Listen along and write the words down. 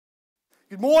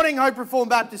Good morning, Hope Reformed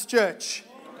Baptist Church.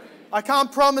 I can't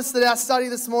promise that our study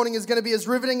this morning is going to be as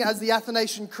riveting as the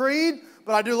Athanasian Creed,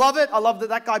 but I do love it. I love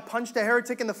that guy punched a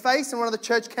heretic in the face in one of the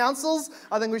church councils.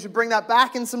 I think we should bring that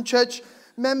back in some church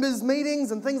members'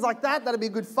 meetings and things like that. That'd be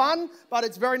good fun, but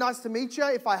it's very nice to meet you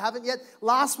if I haven't yet.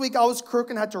 Last week I was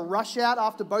crook and had to rush out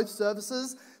after both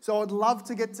services, so I'd love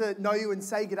to get to know you and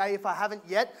say g'day if I haven't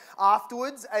yet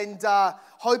afterwards. And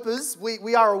Hopers,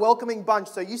 we are a welcoming bunch,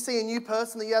 so you see a new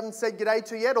person that you haven't said g'day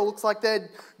to yet or looks like they're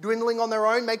dwindling on their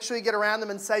own, make sure you get around them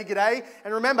and say g'day.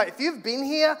 And remember, if you've been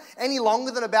here any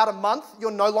longer than about a month, you're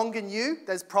no longer new.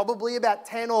 There's probably about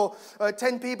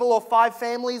 10 people or 5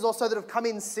 families or so that have come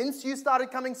in since you started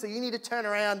coming, so you need to turn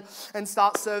around and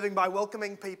start serving by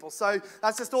welcoming people. So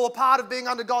that's just all a part of being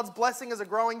under God's blessing as a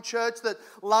growing church that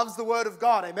loves the Word of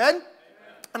God. Amen?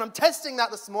 And I'm testing that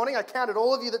this morning. I counted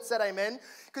all of you that said amen,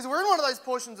 because we're in one of those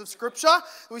portions of Scripture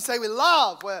that we say we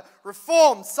love, we're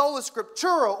reformed, sola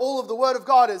scriptura, all of the Word of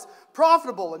God is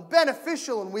profitable and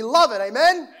beneficial, and we love it.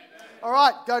 Amen? All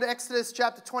right, go to Exodus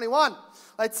chapter 21.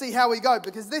 Let's see how we go,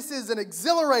 because this is an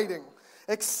exhilarating,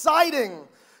 exciting,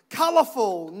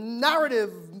 colourful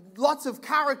narrative, lots of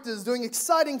characters doing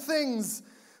exciting things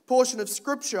portion of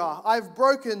Scripture. I've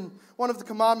broken one of the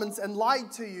commandments and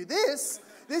lied to you. This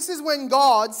is when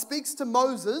God speaks to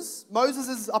Moses. Moses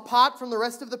is apart from the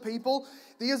rest of the people.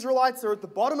 The Israelites are at the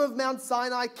bottom of Mount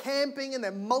Sinai camping in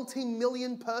their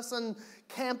multi-million person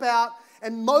camp out.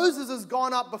 And Moses has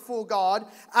gone up before God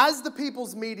as the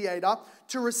people's mediator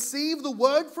to receive the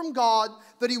word from God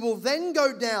that he will then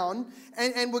go down.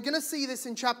 And we're going to see this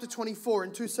in chapter 24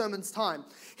 in 2 sermons' time.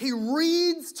 He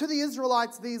reads to the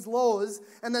Israelites these laws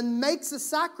and then makes a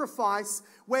sacrifice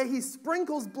where he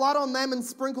sprinkles blood on them and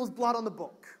sprinkles blood on the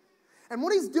book. And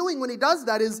what he's doing when he does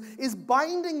that is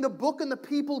binding the book and the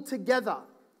people together.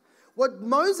 What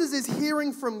Moses is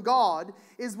hearing from God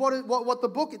is what the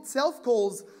book itself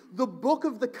calls the book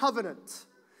of the covenant.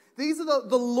 These are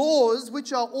the laws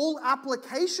which are all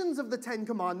applications of the 10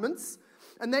 commandments,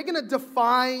 and they're going to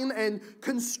define and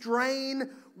constrain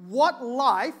what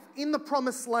life in the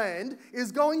promised land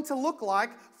is going to look like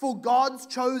for God's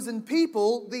chosen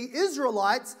people, the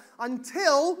Israelites,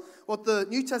 until what the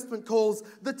New Testament calls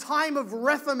the time of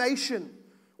reformation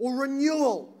or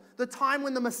renewal. The time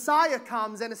when the Messiah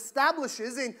comes and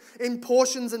establishes in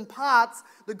portions and parts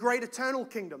the great eternal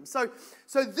kingdom. So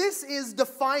this is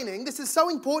defining, this is so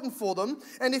important for them.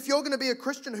 And if you're going to be a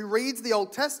Christian who reads the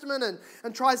Old Testament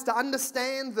and tries to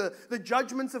understand the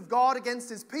judgments of God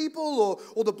against his people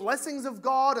or the blessings of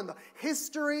God and the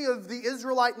history of the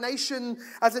Israelite nation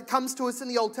as it comes to us in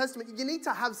the Old Testament, you need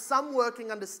to have some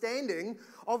working understanding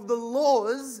of the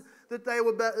laws that they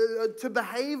were to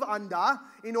behave under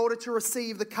in order to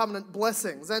receive the covenant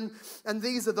blessings. And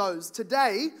these are those.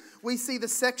 Today, we see the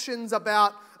sections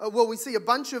about, we see a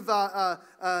bunch of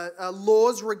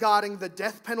laws regarding the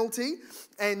death penalty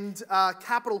and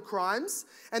capital crimes.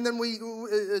 And then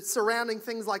surrounding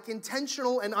things like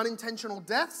intentional and unintentional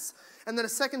deaths. And then a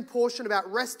second portion about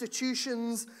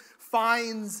restitutions,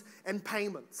 fines, and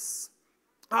payments.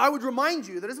 I would remind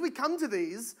you that as we come to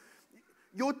these,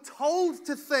 you're told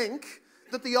to think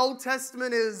that the Old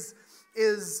Testament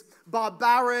is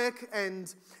barbaric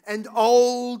and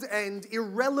old and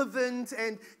irrelevant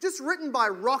and just written by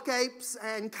rock apes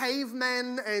and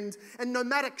cavemen and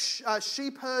nomadic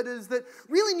sheep herders that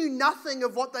really knew nothing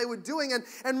of what they were doing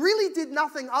and really did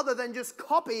nothing other than just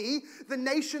copy the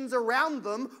nations around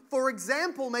them. For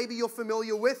example, maybe you're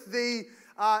familiar with the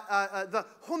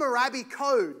Hammurabi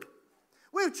Code,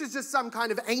 which is just some kind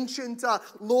of ancient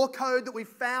law code that we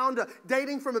found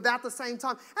dating from about the same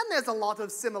time. And there's a lot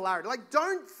of similarity. Like,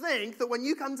 don't think that when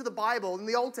you come to the Bible in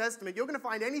the Old Testament, you're going to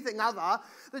find anything other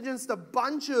than just a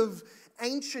bunch of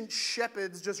ancient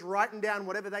shepherds just writing down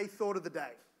whatever they thought of the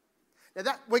day.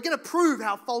 Now, we're going to prove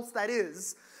how false that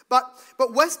is.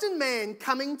 But Western man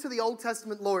coming to the Old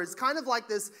Testament law is kind of like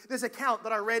this account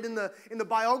that I read in the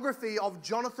biography of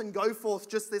Jonathan Goforth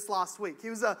just this last week. He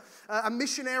was a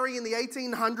missionary in the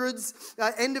 1800s,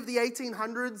 end of the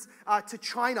 1800s, to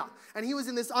China. And he was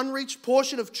in this unreached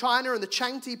portion of China in the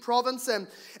Changti province. And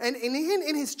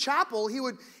in his chapel, he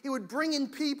would bring in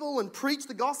people and preach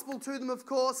the gospel to them, of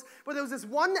course. But there was this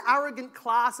one arrogant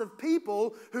class of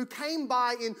people who came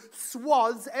by in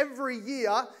swaths every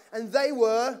year, and they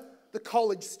were the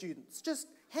college students. Just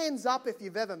Hands up if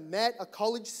you've ever met a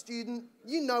college student.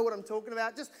 You know what I'm talking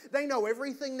about. Just they know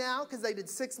everything now because they did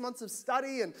 6 months of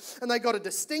study and they got a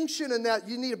distinction, and now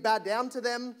you need to bow down to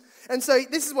them. And so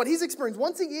this is what he's experienced.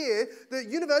 Once a year, the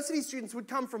university students would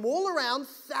come from all around,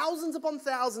 thousands upon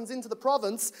thousands, into the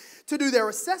province to do their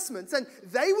assessments. And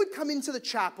they would come into the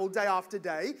chapel day after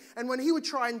day, and when he would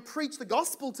try and preach the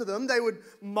gospel to them, they would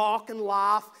mock and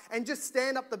laugh and just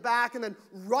stand up the back and then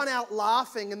run out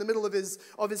laughing in the middle of his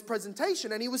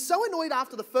presentation. And he was so annoyed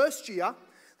after the first year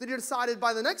that he decided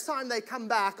by the next time they come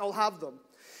back, I'll have them.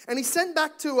 And he sent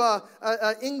back to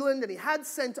England, and he had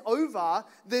sent over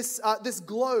this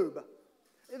globe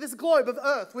of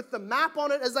Earth with the map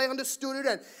on it as they understood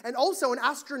it, and also an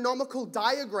astronomical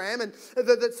diagram and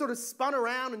that sort of spun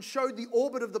around and showed the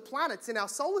orbit of the planets in our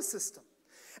solar system.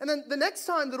 And then the next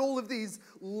time that all of these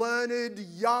learned,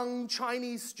 young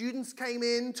Chinese students came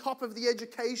in, top of the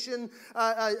education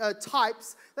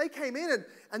types, they came in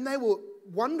and they were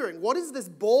wondering, what is this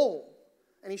ball?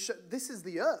 And he showed, this is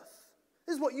the Earth.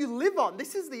 This is what you live on.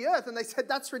 This is the Earth. And they said,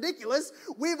 that's ridiculous.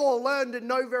 We've all learned and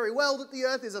know very well that the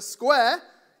Earth is a square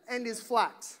and is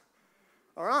flat.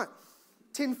 All right.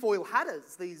 Tinfoil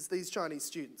hatters, these Chinese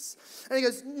students. And he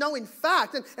goes, no, in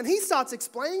fact, and he starts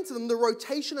explaining to them the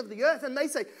rotation of the Earth, and they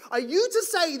say, are you to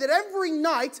say that every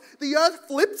night the Earth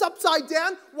flips upside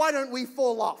down? Why don't we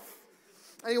fall off?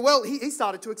 And well, he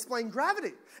started to explain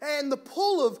gravity and the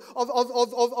pull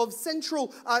of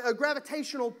central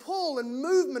gravitational pull and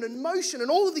movement and motion and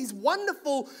all of these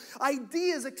wonderful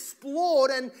ideas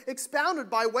explored and expounded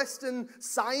by Western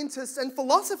scientists and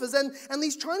philosophers. And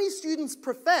these Chinese students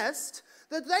professed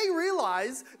that they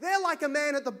realize they're like a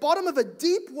man at the bottom of a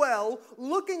deep well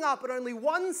looking up at only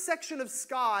one section of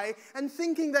sky and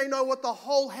thinking they know what the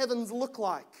whole heavens look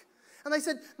like. And they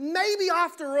said, maybe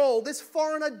after all, this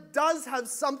foreigner does have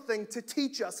something to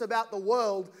teach us about the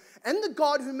world and the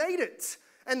God who made it.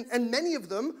 And many of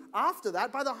them, after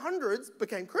that, by the hundreds,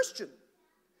 became Christian.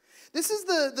 This is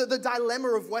the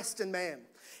dilemma of Western man.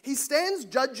 He stands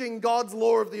judging God's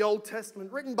law of the Old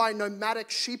Testament, written by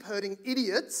nomadic sheep-herding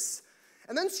idiots,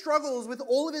 and then struggles with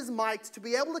all of his might to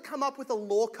be able to come up with a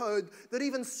law code that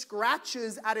even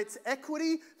scratches at its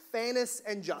equity, fairness,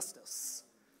 and justice.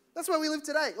 That's where we live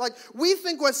today. Like, we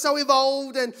think we're so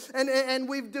evolved and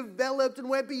we've developed and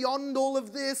we're beyond all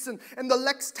of this and the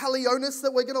Lex Talionis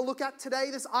that we're going to look at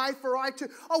today, this eye for eye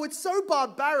tooth. Oh, it's so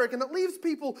barbaric, and it leaves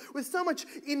people with so much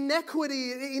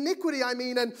iniquity,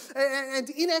 and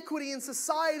inequity in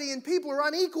society, and people are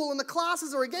unequal and the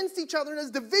classes are against each other and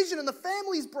there's division and the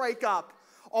families break up.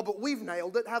 Oh, but we've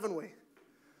nailed it, haven't we?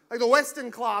 Like the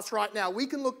Western class right now, we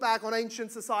can look back on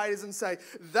ancient societies and say,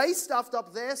 they stuffed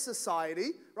up their society,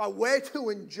 right? We're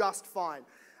doing just fine.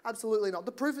 Absolutely not.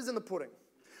 The proof is in the pudding.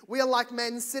 We are like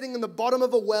men sitting in the bottom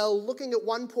of a well, looking at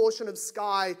one portion of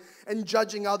sky and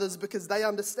judging others because they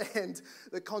understand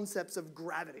the concepts of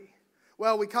gravity.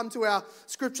 Well, we come to our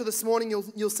scripture this morning,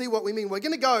 you'll see what we mean. We're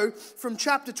going to go from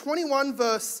chapter 21,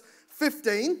 verse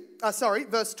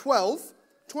 12,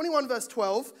 21, verse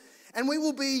 12, and we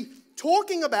will be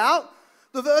talking about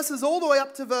the verses all the way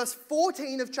up to verse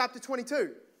 14 of chapter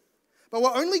 22. But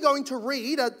we're only going to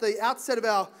read at the outset of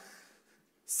our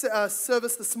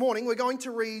service this morning, we're going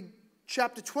to read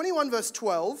chapter 21, verse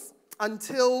 12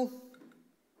 until,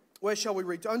 where shall we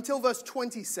read? Until verse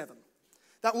 27.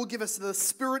 That will give us the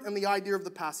spirit and the idea of the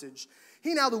passage.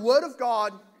 Hear now the word of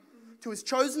God to his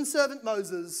chosen servant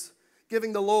Moses,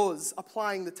 giving the laws,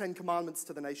 applying the 10 commandments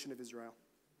to the nation of Israel.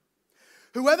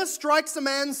 Whoever strikes a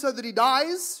man so that he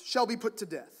dies shall be put to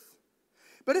death.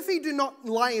 But if he do not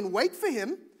lie in wait for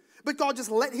him, but God just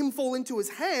let him fall into his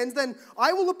hands, then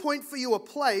I will appoint for you a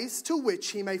place to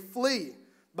which he may flee.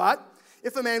 But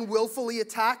if a man willfully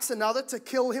attacks another to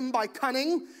kill him by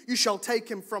cunning, you shall take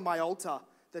him from my altar,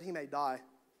 that he may die.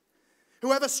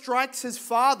 Whoever strikes his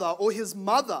father or his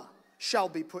mother shall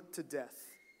be put to death.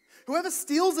 Whoever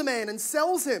steals a man and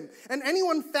sells him, and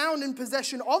anyone found in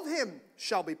possession of him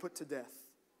shall be put to death.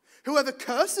 Whoever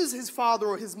curses his father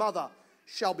or his mother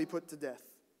shall be put to death.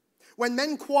 When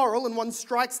men quarrel and one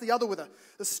strikes the other with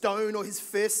a stone or his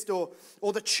fist or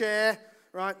the chair,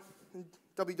 right?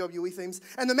 WWE themes.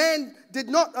 And the man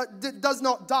does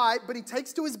not die, but he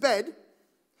takes to his bed.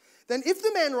 Then if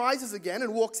the man rises again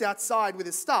and walks outside with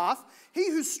his staff,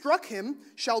 he who struck him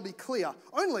shall be clear.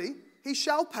 Only he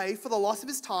shall pay for the loss of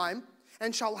his time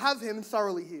and shall have him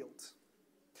thoroughly healed.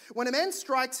 When a man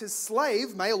strikes his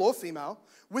slave, male or female,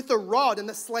 with a rod and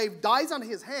the slave dies under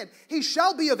his hand, he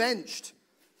shall be avenged.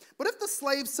 But if the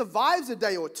slave survives a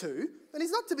day or two, then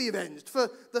he's not to be avenged, for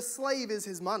the slave is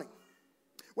his money.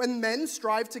 When men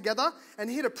strive together and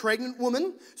hit a pregnant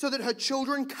woman so that her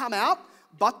children come out,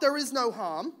 but there is no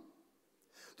harm,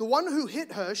 the one who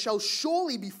hit her shall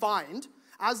surely be fined,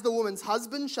 as the woman's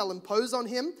husband shall impose on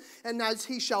him, and as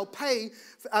he shall pay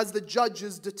as the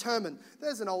judges determine.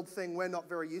 There's an old thing we're not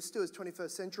very used to as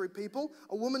 21st century people.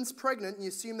 A woman's pregnant and you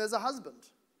assume there's a husband.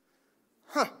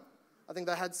 I think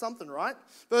they had something, right?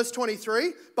 Verse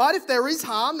 23, but if there is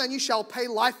harm, then you shall pay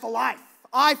life for life,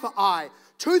 eye for eye,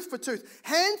 tooth for tooth,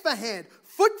 hand for hand,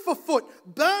 foot for foot,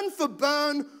 burn for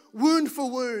burn, wound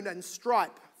for wound, and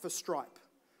stripe for stripe.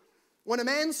 When a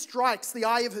man strikes the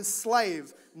eye of his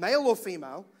slave, male or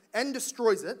female, and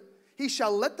destroys it, he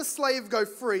shall let the slave go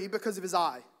free because of his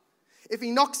eye. If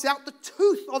he knocks out the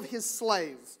tooth of his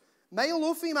slave, male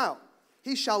or female,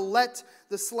 he shall let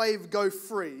the slave go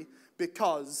free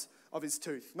because of his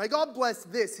tooth. May God bless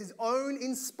this, his own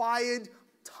inspired,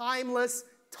 timeless,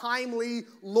 timely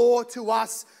law to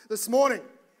us this morning.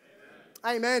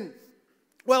 Amen. Amen.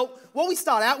 Well, what we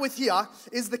start out with here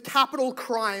is the capital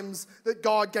crimes that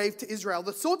God gave to Israel.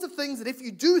 The sorts of things that if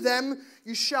you do them,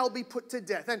 you shall be put to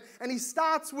death. And he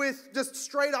starts with just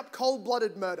straight up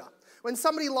cold-blooded murder. When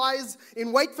somebody lies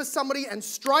in wait for somebody and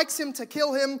strikes him to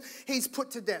kill him, he's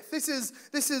put to death. This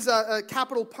is a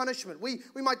capital punishment. We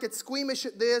might get squeamish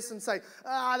at this and say,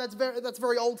 that's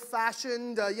very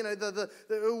old-fashioned.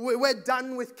 We're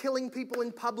done with killing people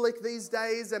in public these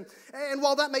days. And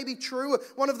while that may be true,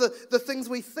 one of the things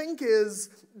we think is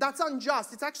that's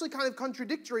unjust. It's actually kind of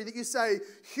contradictory that you say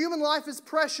human life is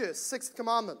precious, sixth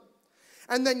commandment,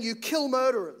 and then you kill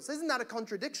murderers. Isn't that a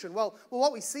contradiction? Well,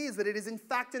 what we see is that it is in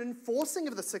fact an enforcing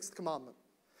of the sixth commandment.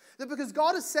 That because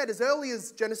God has said as early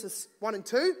as Genesis 1 and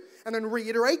 2, and then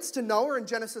reiterates to Noah in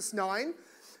Genesis 9,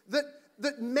 that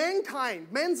mankind,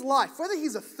 man's life, whether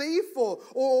he's a thief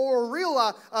or a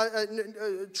real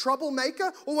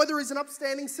troublemaker, or whether he's an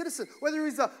upstanding citizen, whether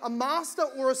he's a master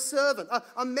or a servant,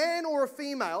 a man or a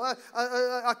female,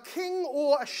 a king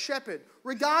or a shepherd,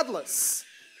 regardless,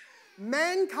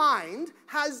 mankind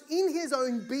has in his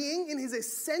own being, in his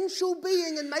essential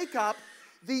being and makeup,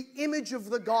 the image of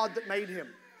the God that made him.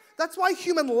 That's why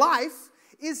human life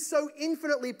is so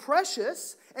infinitely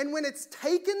precious, and when it's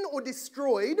taken or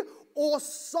destroyed or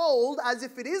sold as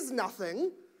if it is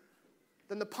nothing,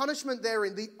 then the punishment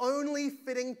therein, the only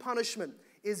fitting punishment,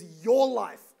 is your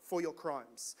life for your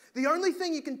crimes. The only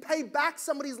thing you can pay back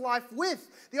somebody's life with,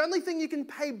 the only thing you can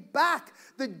pay back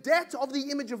the debt of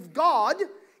the image of God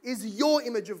is your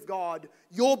image of God,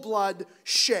 your blood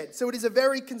shed. So it is a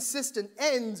very consistent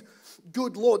and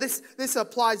good law. This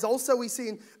applies also, we see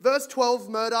in verse 12,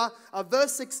 murder.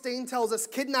 Verse 16 tells us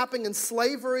kidnapping and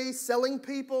slavery, selling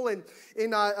people, and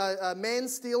man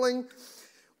stealing.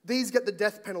 These get the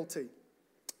death penalty.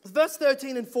 Verse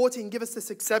 13 and 14 give us this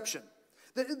exception.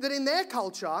 That in their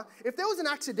culture, if there was an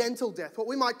accidental death, what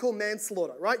we might call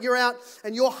manslaughter, right? You're out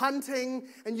and you're hunting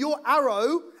and your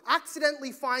arrow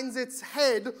accidentally finds its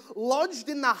head lodged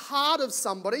in the heart of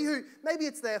somebody who, maybe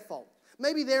it's their fault.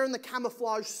 Maybe they're in the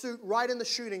camouflage suit right in the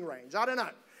shooting range. I don't know.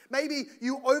 Maybe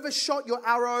you overshot your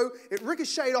arrow, it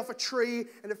ricocheted off a tree,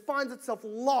 and it finds itself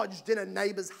lodged in a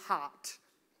neighbor's heart.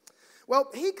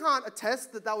 Well, he can't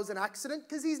attest that was an accident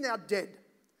because he's now dead.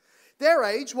 Their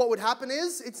age, what would happen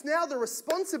is, it's now the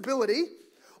responsibility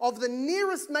of the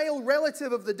nearest male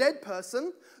relative of the dead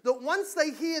person that once they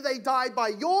hear they died by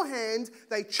your hand,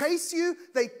 they chase you,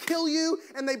 they kill you,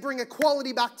 and they bring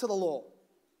equality back to the law.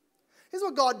 Here's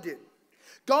what God did.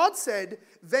 God said,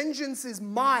 vengeance is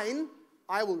mine,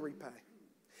 I will repay.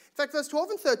 In fact, verse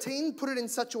 12 and 13 put it in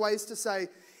such a way as to say,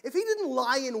 if he didn't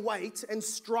lie in wait and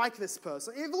strike this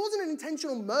person, if it wasn't an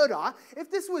intentional murder,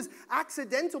 if this was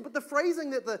accidental, but the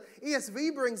phrasing that the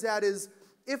ESV brings out is,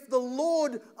 if the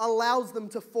Lord allows them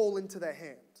to fall into their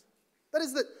hand. That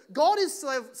is that God is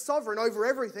sovereign over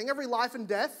everything, every life and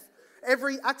death,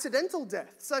 every accidental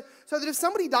death. So that if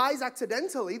somebody dies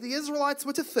accidentally, the Israelites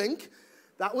were to think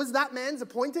that was that man's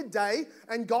appointed day,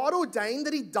 and God ordained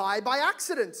that he die by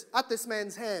accident at this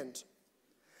man's hand.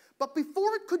 But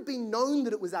before it could be known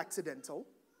that it was accidental,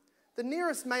 the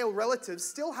nearest male relative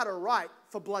still had a right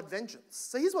for blood vengeance.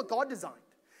 So here's what God designed.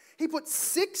 He put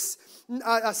 6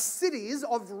 cities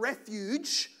of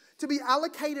refuge to be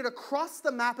allocated across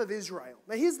the map of Israel.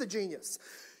 Now here's the genius.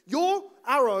 Your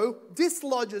arrow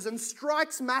dislodges and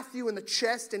strikes Matthew in the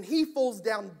chest and he falls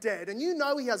down dead. And you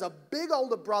know he has a big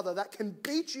older brother that can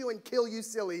beat you and kill you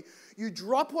silly. you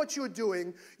drop what you're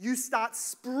doing, you start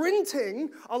sprinting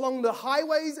along the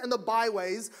highways and the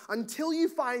byways until you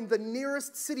find the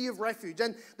nearest city of refuge.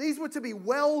 And these were to be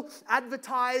well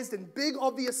advertised and big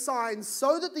obvious signs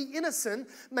so that the innocent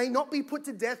may not be put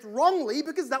to death wrongly,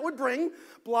 because that would bring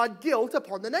blood guilt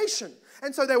upon the nation.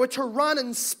 And so they were to run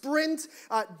and sprint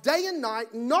day and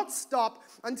night, not stop,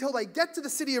 until they get to the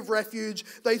city of refuge.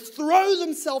 They throw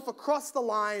themselves across the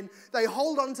line. They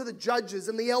hold on to the judges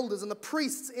and the elders and the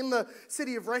priests in the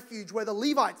city of refuge where the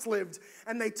Levites lived.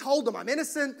 And they told them, I'm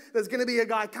innocent. There's going to be a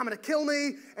guy coming to kill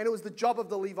me. And it was the job of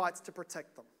the Levites to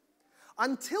protect them.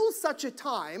 Until such a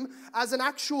time as an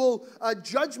actual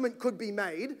judgment could be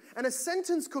made and a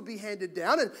sentence could be handed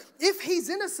down. And if he's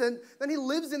innocent, then he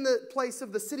lives in the place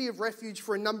of the city of refuge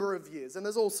for a number of years. And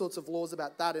there's all sorts of laws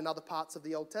about that in other parts of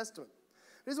the Old Testament.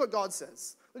 Here's what God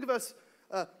says. Look at verse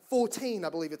 14, I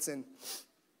believe it's in.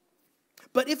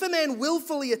 But if a man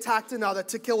willfully attacked another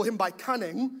to kill him by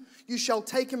cunning, you shall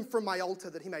take him from my altar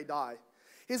that he may die.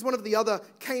 Here's one of the other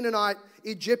Canaanite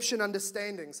Egyptian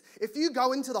understandings. If you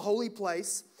go into the holy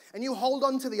place and you hold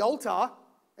on to the altar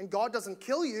and God doesn't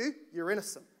kill you, you're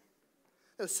innocent.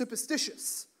 They were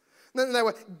superstitious. Then they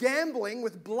were gambling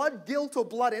with blood guilt or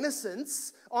blood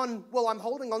innocence on, well, I'm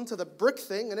holding on to the brick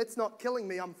thing and it's not killing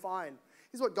me, I'm fine.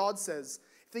 Here's what God says.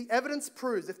 If the evidence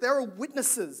proves, if there are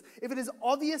witnesses, if it is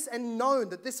obvious and known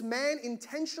that this man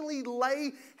intentionally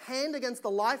lay hand against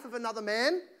the life of another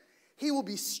man, he will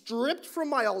be stripped from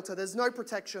my altar. There's no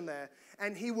protection there.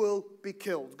 And he will be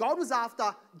killed. God was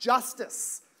after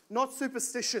justice, not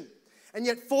superstition. And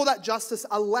yet for that justice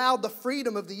allowed the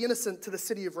freedom of the innocent to the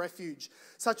city of refuge.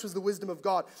 Such was the wisdom of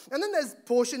God. And then there's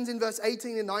portions in verse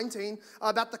 18 and 19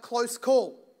 about the close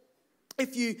call.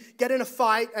 If you get in a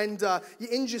fight and you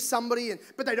injure somebody,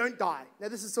 but they don't die. Now,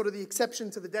 this is sort of the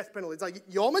exception to the death penalty. It's like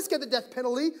you almost get the death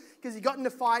penalty because you got in a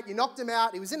fight, you knocked him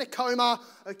out, he was in a coma.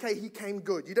 Okay, he came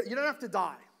good. You don't have to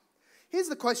die. Here's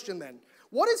the question then.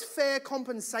 What is fair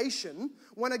compensation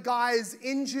when a guy is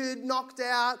injured, knocked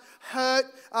out, hurt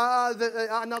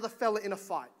another fella in a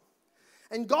fight?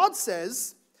 And God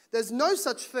says there's no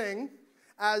such thing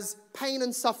as pain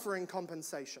and suffering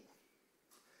compensation.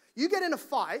 You get in a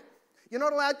fight, you're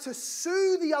not allowed to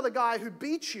sue the other guy who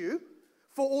beat you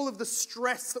for all of the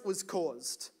stress that was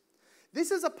caused.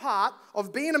 This is a part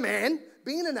of being a man,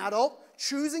 being an adult,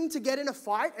 choosing to get in a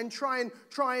fight and try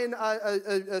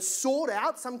and sort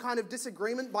out some kind of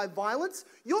disagreement by violence.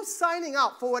 You're signing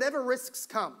up for whatever risks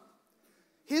come.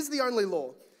 Here's the only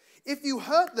law. If you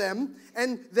hurt them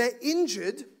and they're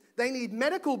injured, they need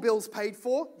medical bills paid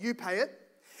for, you pay it.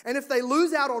 And if they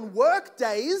lose out on work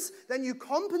days, then you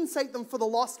compensate them for the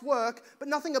lost work, but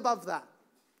nothing above that.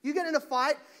 You get in a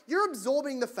fight, you're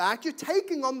absorbing the fact, you're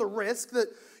taking on the risk that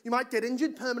you might get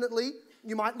injured permanently,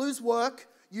 you might lose work,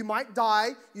 you might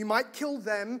die, you might kill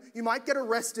them, you might get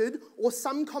arrested, or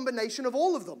some combination of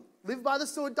all of them. Live by the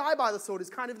sword, die by the sword is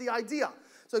kind of the idea.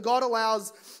 So God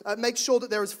makes sure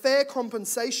that there is fair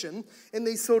compensation in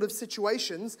these sort of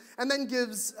situations, and then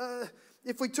gives...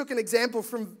 if we took an example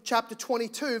from chapter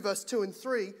 22, verse 2 and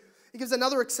 3, he gives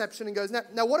another exception and goes,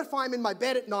 now what if I'm in my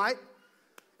bed at night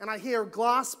and I hear a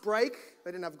glass break?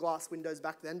 They didn't have glass windows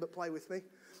back then, but play with me.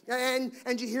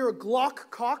 And you hear a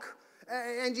Glock cock,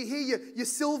 and you hear your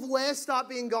silverware start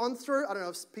being gone through. I don't know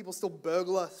if people still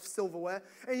burglar silverware.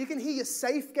 And you can hear your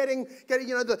safe getting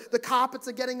the carpets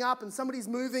are getting up and somebody's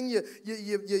moving your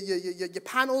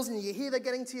panels, and you hear they're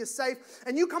getting to your safe.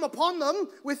 And you come upon them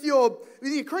with your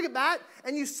cricket bat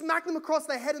and you smack them across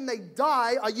their head and they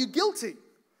die. Are you guilty?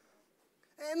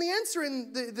 And the answer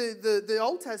in the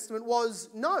Old Testament was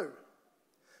no.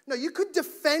 No, you could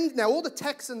defend. Now, all the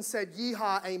Texans said,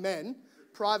 yeehaw, amen,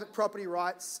 private property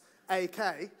rights, AK.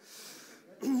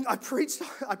 I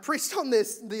preached on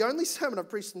this, the only sermon I've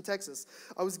preached in Texas.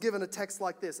 I was given a text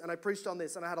like this, and I preached on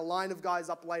this, and I had a line of guys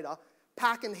up later,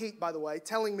 pack and heat, by the way,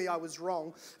 telling me I was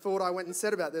wrong for what I went and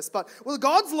said about this. But, well,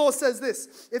 God's law says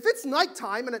this. If it's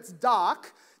nighttime and it's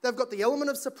dark, they've got the element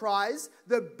of surprise,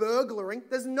 they're burglaring.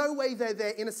 There's no way they're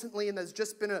there innocently and there's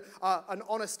just been an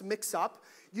honest mix-up.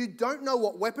 You don't know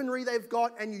what weaponry they've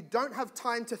got, and you don't have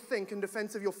time to think in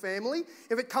defense of your family.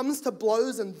 If it comes to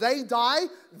blows and they die,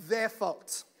 their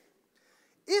fault.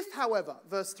 If, however,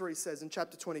 verse 3 says in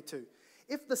chapter 22,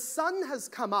 if the sun has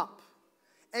come up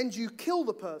and you kill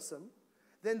the person,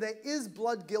 then there is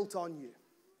blood guilt on you.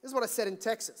 This is what I said in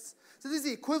Texas. So this is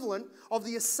the equivalent of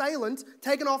the assailant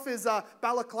taking off his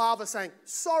balaclava saying,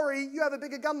 sorry, you have a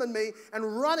bigger gun than me,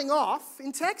 and running off.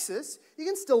 In Texas, you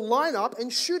can still line up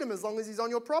and shoot him as long as he's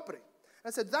on your property.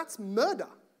 And I said, that's murder.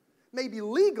 Maybe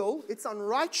legal, it's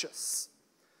unrighteous.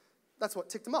 That's what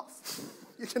ticked them off.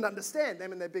 You can understand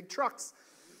them in their big trucks.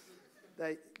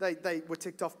 they were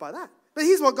ticked off by that. But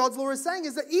here's what God's law is saying,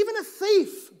 is that even a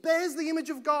thief bears the image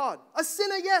of God. A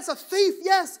sinner, yes. A thief,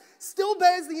 yes, still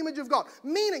bears the image of God.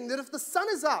 Meaning that if the sun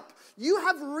is up, you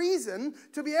have reason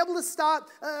to be able to start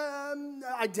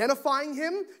identifying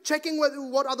him, checking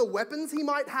what other weapons he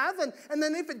might have. And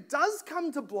then if it does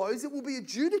come to blows, it will be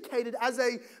adjudicated as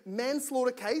a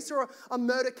manslaughter case or a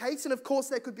murder case. And of course,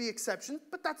 there could be exceptions,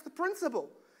 but that's the principle.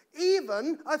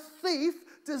 Even a thief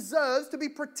deserves to be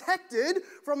protected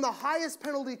from the highest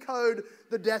penalty code,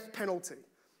 the death penalty.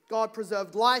 God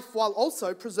preserved life while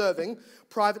also preserving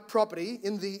private property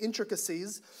in the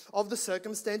intricacies of the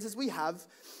circumstances we have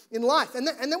in life. And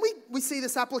then we see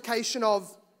this application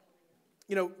of,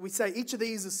 we say each of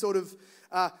these is sort of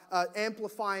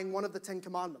amplifying one of the 10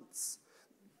 commandments.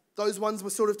 Those ones we're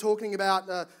sort of talking about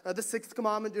the sixth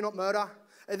commandment, do not murder.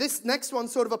 This next one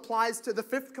sort of applies to the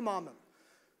fifth commandment.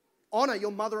 Honor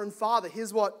your mother and father.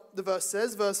 Here's what the verse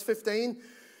says, verse 15.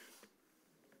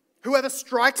 Whoever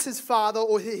strikes his father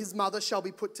or his mother shall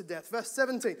be put to death. Verse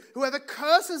 17. Whoever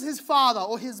curses his father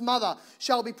or his mother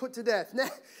shall be put to death. Now,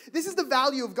 this is the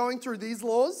value of going through these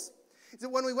laws. Is that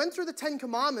when we went through the 10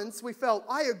 commandments, we felt,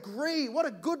 I agree, what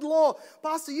a good law.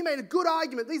 Pastor, you made a good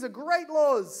argument. These are great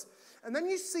laws. And then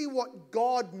you see what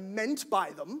God meant by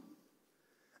them,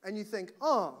 and you think,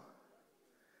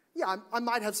 yeah, I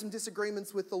might have some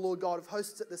disagreements with the Lord God of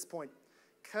hosts at this point.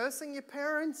 Cursing your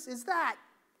parents? Is that?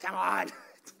 Come on.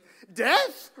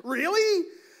 Death? Really?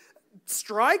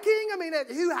 Striking? I mean,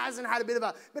 who hasn't had a bit of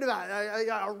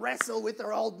a wrestle with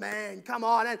their old man? Come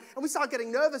on. And we start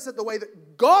getting nervous at the way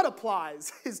that God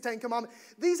applies his 10 commandments.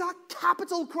 These are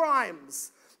capital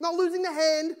crimes. Not losing the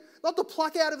hand, not the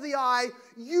pluck out of the eye.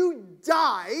 You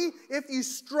die if you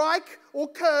strike or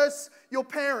curse your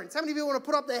parents. How many of you want to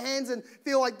put up their hands and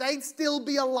feel like they'd still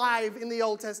be alive in the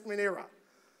Old Testament era?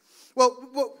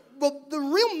 Well, the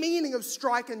real meaning of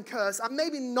strike and curse are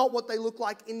maybe not what they look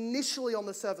like initially on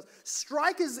the surface.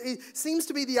 Strike seems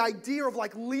to be the idea of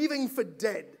like leaving for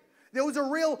dead. There was a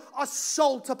real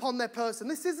assault upon their person.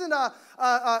 This isn't a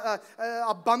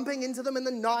bumping into them in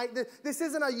the night. This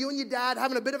isn't you and your dad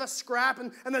having a bit of a scrap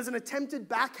and there's an attempted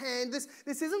backhand. This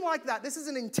isn't like that. This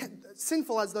isn't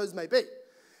sinful as those may be.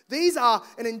 These are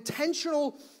an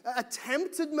intentional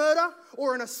attempted murder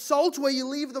or an assault where you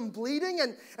leave them bleeding.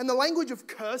 And the language of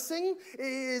cursing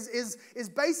is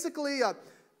basically,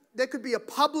 there could be a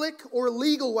public or a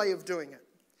legal way of doing it.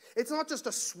 It's not just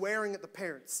a swearing at the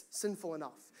parents, sinful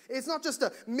enough. It's not just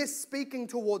a misspeaking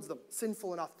towards them,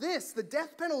 sinful enough. The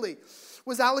death penalty,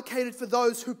 was allocated for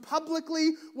those who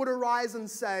publicly would arise and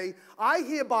say, I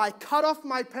hereby cut off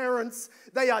my parents.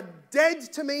 They are dead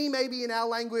to me, maybe in our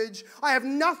language. I have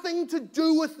nothing to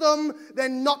do with them. They're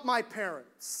not my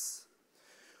parents.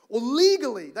 Or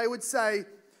legally, they would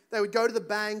go to the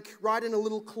bank, write in a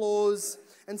little clause,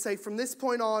 and say, from this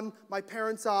point on, my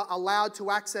parents are allowed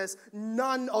to access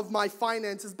none of my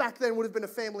finances. Back then would have been a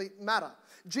family matter.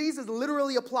 Jesus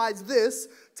literally applies this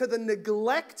to the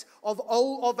neglect of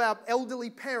our elderly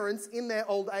parents in their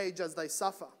old age as they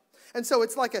suffer. And so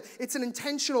it's an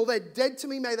intentional, they're dead to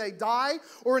me, may they die,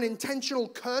 or an intentional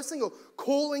cursing or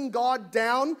calling God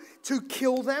down to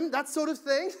kill them, that sort of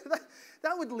thing.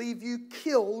 That would leave you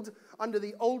killed under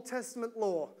the Old Testament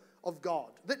law of God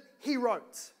that he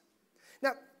wrote.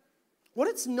 Now, what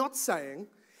it's not saying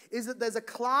is that there's a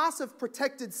class of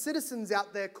protected citizens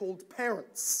out there called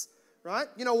parents. Right?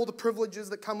 You know, all the privileges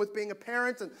that come with being a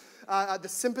parent and the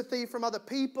sympathy from other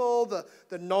people,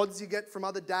 the nods you get from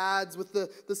other dads with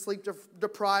the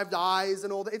sleep-deprived eyes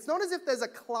and all that. It's not as if there's a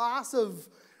class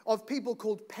of people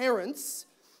called parents,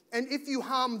 and if you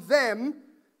harm them,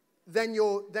 then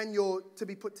you're to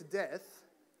be put to death.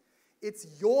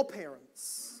 It's your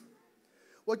parents.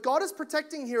 What God is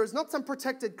protecting here is not some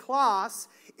protected class,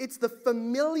 it's the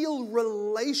familial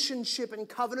relationship and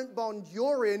covenant bond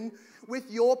you're in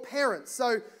with your parents.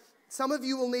 So some of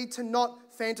you will need to not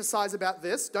fantasize about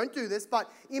this. Don't do this.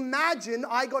 But imagine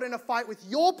I got in a fight with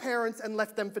your parents and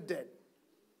left them for dead.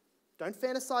 Don't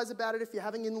fantasize about it if you're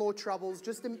having in-law troubles.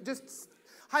 Just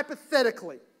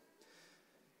hypothetically.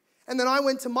 And then I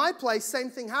went to my place. Same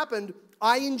thing happened.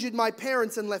 I injured my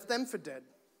parents and left them for dead.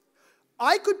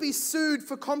 I could be sued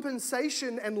for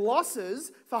compensation and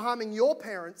losses for harming your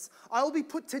parents. I will be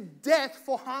put to death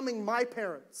for harming my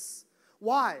parents.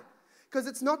 Why? Because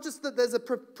it's not just that there's a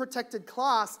protected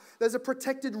class, there's a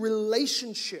protected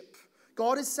relationship.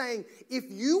 God is saying, if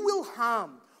you will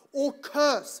harm or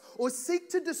curse or seek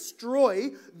to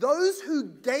destroy those who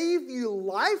gave you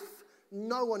life,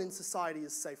 no one in society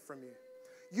is safe from you.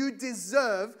 You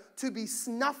deserve to be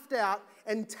snuffed out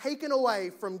and taken away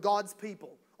from God's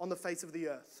people on the face of the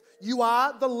earth. You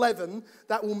are the leaven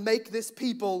that will make this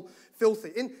people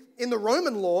filthy. In the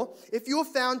Roman law, if you were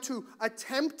found to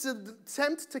attempt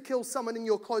to kill someone in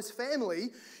your close family,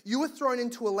 you were thrown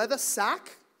into a leather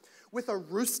sack with a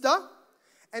rooster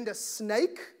and a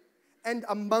snake and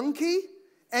a monkey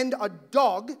and a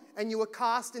dog, and you were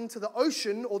cast into the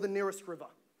ocean or the nearest river.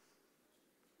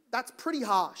 That's pretty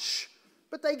harsh,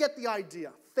 but they get the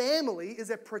idea. Family is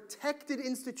a protected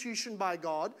institution by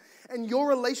God, and your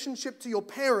relationship to your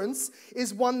parents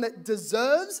is one that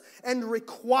deserves and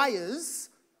requires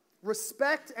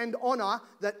respect and honor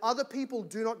that other people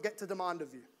do not get to demand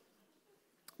of you.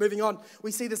 Moving on,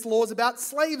 we see this laws about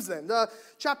slaves then.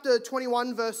 Chapter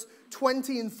 21, verse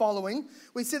 20 and following,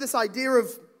 we see this idea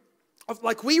of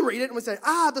like we read it and we say,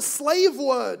 the slave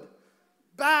word.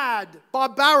 Bad,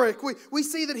 barbaric. We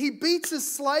see that he beats his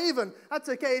slave, and that's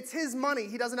okay. It's his money.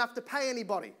 He doesn't have to pay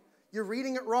anybody. You're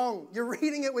reading it wrong. You're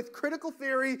reading it with critical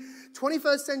theory,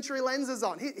 21st century lenses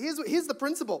on. Here's the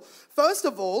principle. First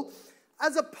of all,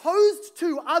 as opposed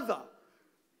to other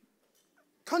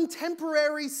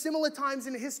contemporary, similar times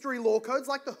in history law codes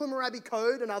like the Hammurabi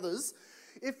Code and others,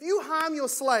 if you harm your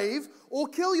slave or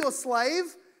kill your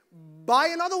slave, buy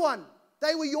another one.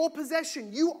 They were your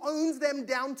possession. You owned them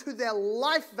down to their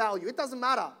life value. It doesn't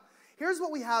matter. Here's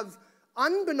what we have,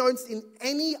 unbeknownst in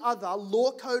any other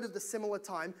law code of the similar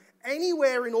time,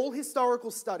 anywhere in all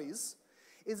historical studies,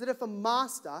 is that if a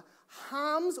master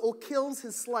harms or kills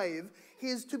his slave, he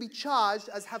is to be charged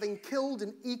as having killed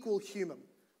an equal human.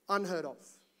 Unheard of.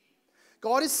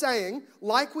 God is saying,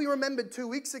 like we remembered 2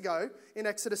 weeks ago in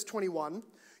Exodus 21,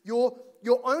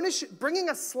 your ownership, bringing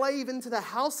a slave into the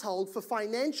household for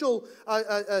financial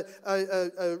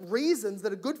reasons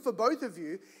that are good for both of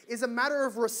you is a matter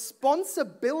of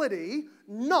responsibility,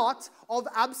 not of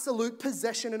absolute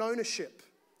possession and ownership.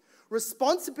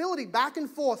 Responsibility back and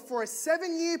forth for a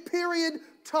 7-year period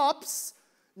tops,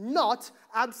 not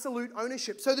absolute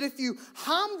ownership. So that if you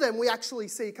harm them, we actually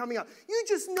see coming up, you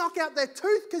just knock out their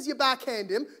tooth because you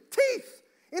backhand him. Teeth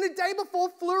in a day before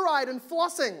fluoride and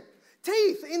flossing.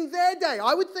 Teeth in their day,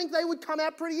 I would think they would come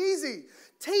out pretty easy.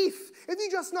 Teeth, if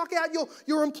you just knock out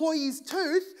your employee's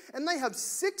tooth and they have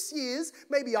 6 years,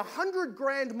 maybe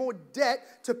 $100,000 more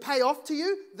debt to pay off to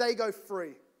you, they go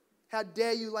free. How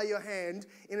dare you lay your hand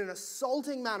in an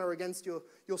assaulting manner against your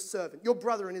servant, your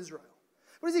brother in Israel.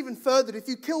 But it's even further, if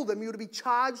you kill them, you would be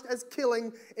charged as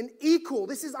killing an equal.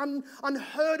 This is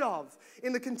unheard of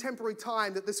in the contemporary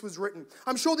time that this was written.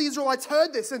 I'm sure the Israelites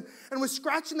heard this and were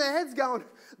scratching their heads going,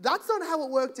 that's not how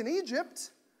it worked in Egypt.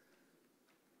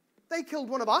 They killed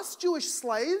one of us Jewish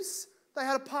slaves. They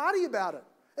had a party about it.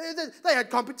 They had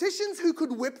competitions. Who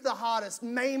could whip the hardest,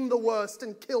 maim the worst,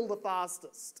 and kill the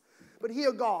fastest? But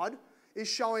here God is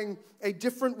showing a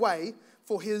different way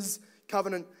for his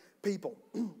covenant people.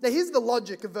 Now here's the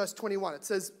logic of verse 21. It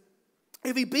says,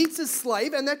 if he beats his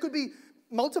slave, and there could be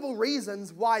multiple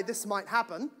reasons why this might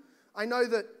happen. I know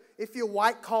that if you're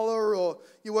white collar or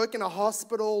you work in a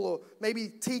hospital or maybe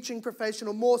teaching profession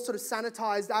or more sort of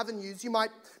sanitized avenues, you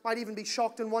might even be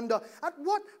shocked and wonder,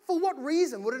 for what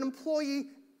reason would an employee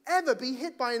ever be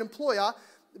hit by an employer?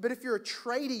 But if you're a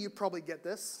tradie, you probably get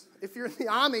this. If you're in the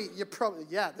army, you probably,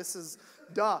 this is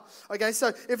duh. Okay,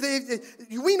 so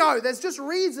we know there's just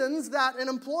reasons that an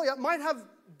employer might have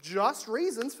just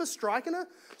reasons for striking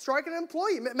an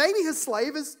employee. Maybe his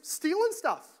slave is stealing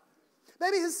stuff.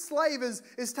 Maybe his slave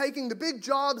is taking the big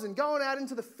jobs and going out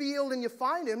into the field and you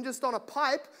find him just on a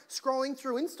pipe scrolling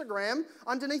through Instagram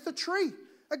underneath a tree.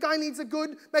 A guy needs a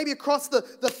good, maybe across the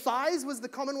thighs was the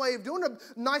common way of doing it,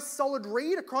 a nice solid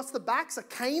reed, across the back's a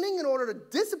caning in order to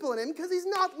discipline him because he's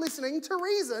not listening to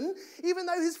reason, even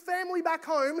though his family back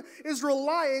home is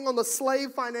relying on the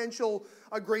slave financial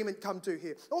agreement come to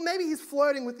here. Or maybe he's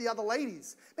flirting with the other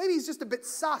ladies. Maybe he's just a bit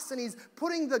sus and he's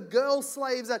putting the girl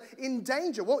slaves in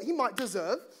danger. Well, he might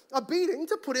deserve a beating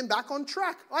to put him back on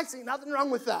track. I see nothing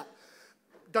wrong with that.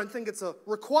 Don't think it's a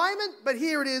requirement, but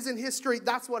here it is in history.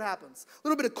 That's what happens. A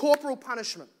little bit of corporal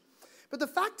punishment. But the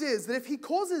fact is that if he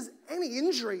causes any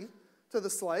injury to the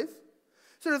slave,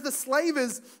 so if the slave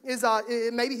is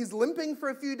maybe he's limping for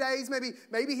a few days,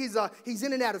 maybe he's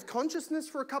in and out of consciousness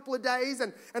for a couple of days,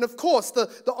 and of course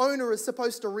the owner is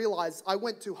supposed to realize I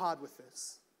went too hard with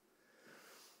this.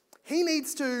 He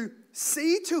needs to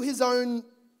see to his own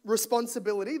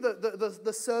responsibility,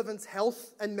 the servant's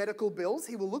health and medical bills.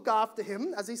 He will look after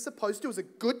him as he's supposed to, as a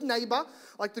good neighbor,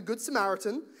 like the Good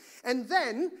Samaritan. And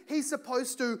then he's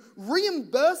supposed to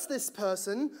reimburse this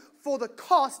person for the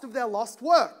cost of their lost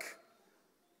work.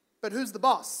 But who's the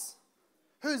boss?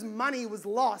 Whose money was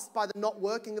lost by the not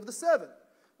working of the servant?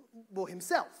 Well,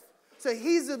 himself. So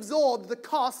he's absorbed the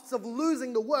costs of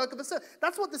losing the work of a servant.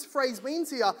 That's what this phrase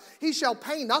means here. He shall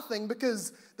pay nothing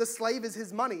because the slave is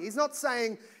his money. He's not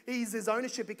saying he's his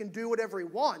ownership, he can do whatever he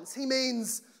wants. He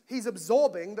means he's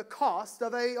absorbing the cost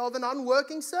of an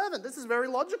unworking servant. This is very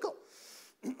logical.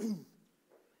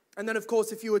 And then, of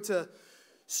course, if you were to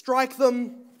strike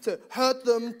them, to hurt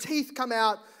them, teeth come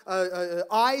out,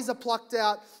 eyes are plucked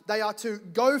out, they are to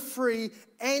go free,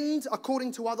 and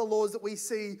according to other laws that we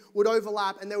see would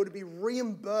overlap, and they were to be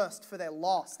reimbursed for their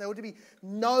loss. There were to be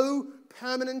no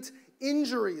permanent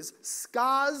injuries,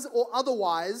 scars or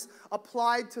otherwise,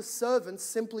 applied to servants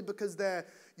simply because they're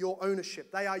your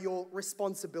ownership. They are your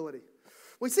responsibility.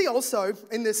 We see also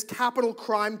in this capital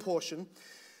crime portion,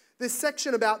 this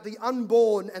section about the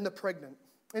unborn and the pregnant.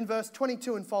 In verse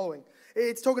 22 and following,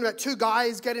 it's talking about two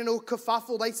guys get into a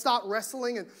kerfuffle. They start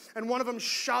wrestling, and one of them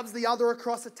shoves the other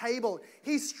across a table.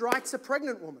 He strikes a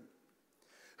pregnant woman.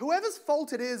 Whoever's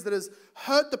fault it is that has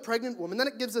hurt the pregnant woman, then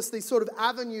it gives us these sort of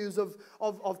avenues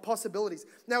of possibilities.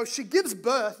 Now, if she gives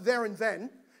birth there and then,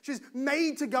 she's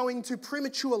made to go into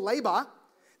premature labor,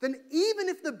 then even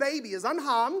if the baby is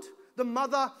unharmed, the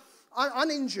mother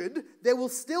uninjured, there will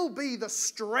still be the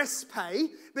stress pay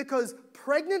because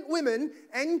pregnant women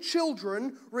and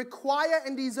children require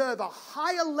and deserve a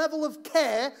higher level of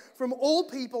care from all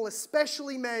people,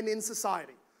 especially men in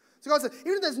society. So God said,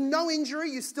 even if there's no injury,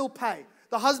 you still pay.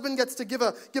 The husband gets to give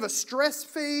a stress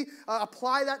fee,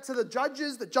 apply that to the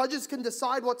judges. The judges can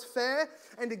decide what's fair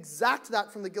and exact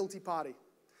that from the guilty party.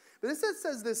 But this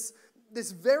says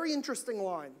this very interesting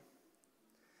line.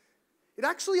 It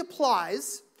actually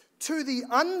applies to the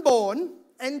unborn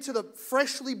and to the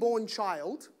freshly born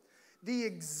child, the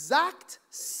exact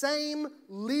same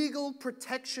legal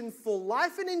protection for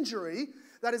life and injury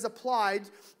that is applied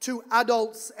to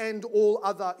adults and all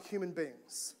other human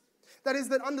beings. That is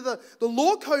that under the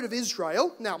law code of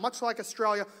Israel, now much like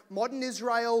Australia, modern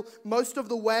Israel, most of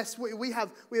the West, we are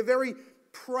very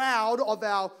proud of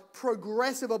our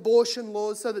progressive abortion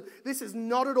laws, so that this is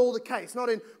not at all the case. Not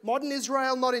in modern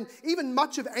Israel, not in even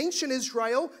much of ancient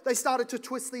Israel, they started to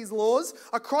twist these laws.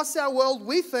 Across our world,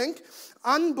 we think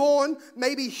unborn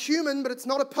may be human, but it's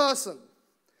not a person.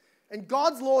 And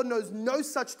God's law knows no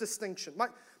such distinction.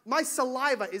 My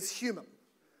saliva is human.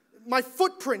 My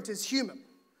footprint is human.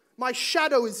 My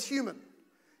shadow is human.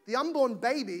 The unborn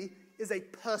baby is a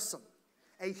person,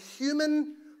 a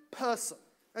human person.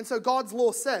 And so God's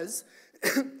law says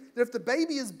that if the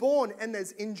baby is born and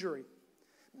there's injury,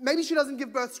 maybe she doesn't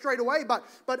give birth straight away, but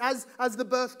as the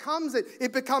birth comes,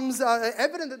 it becomes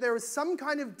evident that there is some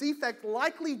kind of defect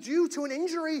likely due to an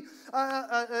injury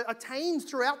attained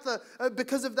throughout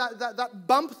because of that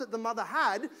bump that the mother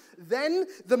had, then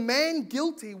the man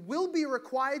guilty will be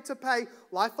required to pay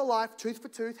life for life, tooth for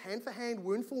tooth, hand for hand,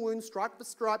 wound for wound, stripe for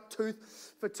stripe,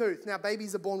 tooth for tooth. Now,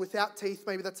 babies are born without teeth.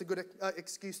 Maybe that's a good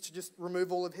excuse to just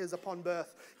remove all of his upon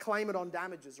birth, claim it on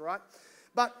damages, right?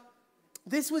 But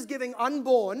this was giving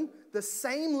unborn the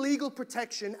same legal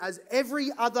protection as every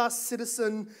other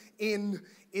citizen in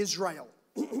Israel.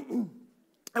 And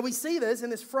we see this in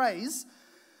this phrase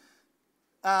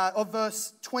of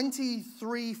verse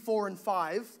 23, 4, and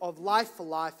 5 of life for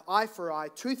life, eye for eye,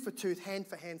 tooth for tooth, hand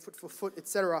for hand, foot for foot,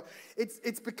 etc.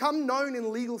 It's become known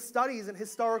in legal studies and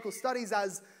historical studies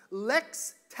as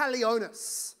Lex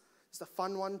Talionis. It's a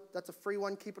fun one. That's a free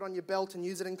one. Keep it on your belt and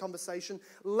use it in conversation.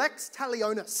 Lex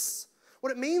Talionis.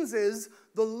 What it means is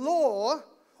the law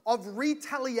of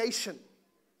retaliation.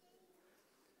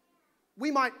 We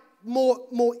might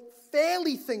more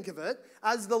fairly think of it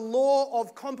as the law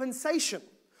of compensation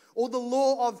or the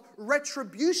law of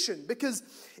retribution, because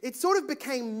it sort of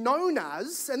became known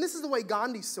as, and this is the way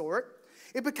Gandhi saw it,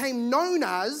 it became known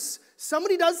as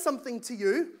somebody does something to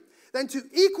you, then to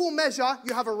equal measure,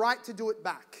 you have a right to do it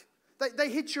back.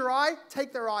 They hit your eye,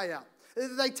 take their eye out.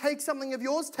 They take something of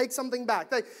yours, take something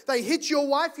back. They hit your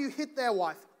wife, you hit their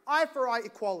wife. Eye for eye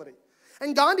equality.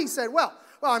 And Gandhi said, well,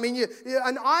 I mean,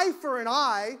 an eye for an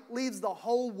eye leaves the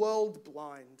whole world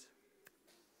blind.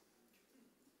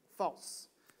 False.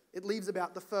 It leaves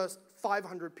about the first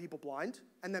 500 people blind,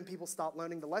 and then people start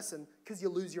learning the lesson because you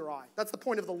lose your eye. That's the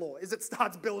point of the law, is it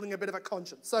starts building a bit of a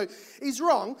conscience. So he's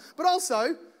wrong, but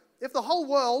also, if the whole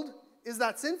world is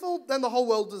that sinful, then the whole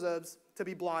world deserves to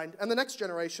be blind, and the next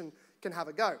generation can have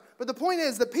a go. But the point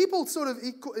is that people sort of,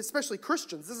 especially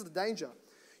Christians, this is the danger.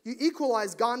 You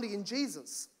equalize Gandhi and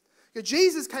Jesus.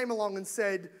 Jesus came along and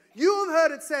said, you have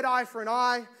heard it said eye for an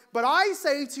eye, but I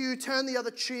say to you, turn the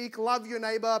other cheek, love your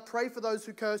neighbor, pray for those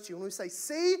who curse you. And we say,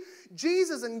 see,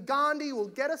 Jesus and Gandhi will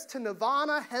get us to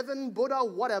nirvana, heaven, Buddha,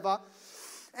 whatever.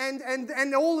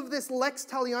 And all of this Lex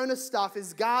Talionis stuff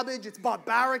is garbage, it's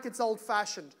barbaric, it's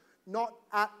old-fashioned. Not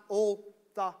at all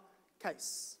the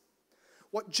case.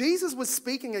 What Jesus was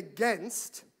speaking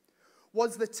against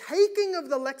was the taking of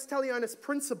the Lex Talionis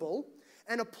principle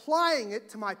and applying it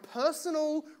to my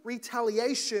personal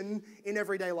retaliation in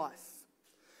everyday life.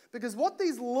 Because what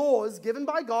these laws given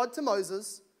by God to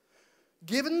Moses,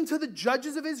 given to the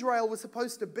judges of Israel, was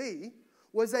supposed to be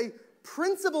was a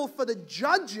principle for the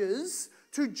judges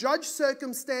to judge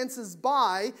circumstances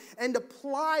by and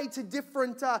apply to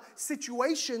different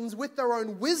situations with their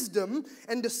own wisdom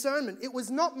and discernment. It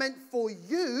was not meant for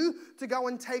you to go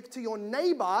and take to your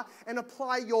neighbor and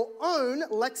apply your own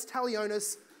Lex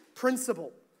Talionis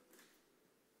principle.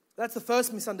 That's the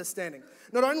first misunderstanding.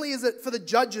 Not only is it for the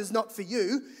judges, not for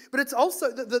you, but it's also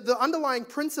the underlying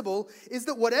principle is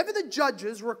that whatever the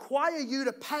judges require you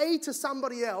to pay to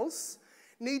somebody else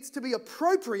needs to be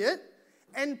appropriate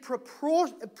and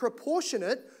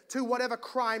proportionate to whatever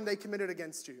crime they committed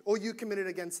against you or you committed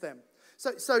against them.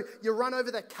 So you run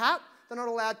over their cat, they're not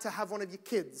allowed to have one of your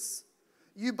kids.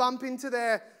 You bump into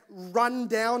their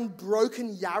run-down,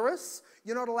 broken Yaris,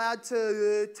 you're not allowed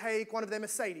to take one of their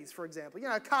Mercedes, for example. You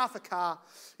know, car for car.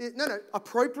 No,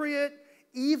 appropriate,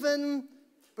 even,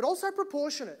 but also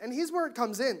proportionate. And here's where it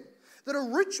comes in. That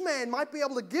a rich man might be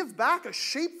able to give back a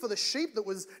sheep for the sheep that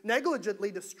was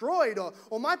negligently destroyed,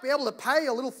 or might be able to pay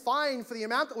a little fine for the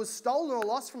amount that was stolen or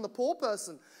lost from the poor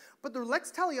person. But the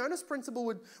Lex Talionis principle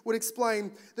would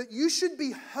explain that you should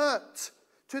be hurt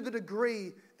to the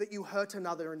degree that you hurt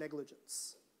another in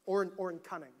negligence or in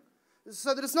cunning.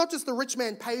 So that it's not just the rich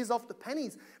man pays off the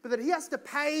pennies, but that he has to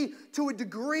pay to a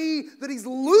degree that he's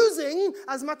losing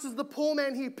as much as the poor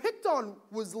man he picked on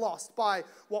was lost by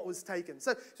what was taken.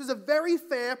 So it's a very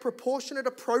fair, proportionate,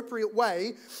 appropriate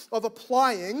way of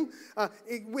applying,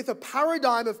 with a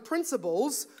paradigm of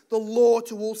principles, the law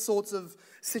to all sorts of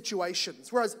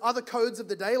situations. Whereas other codes of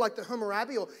the day, like the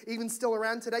Hammurabi, or even still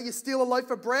around today, you steal a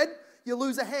loaf of bread, you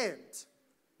lose a hand.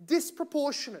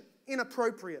 Disproportionate,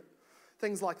 inappropriate,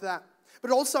 things like that. But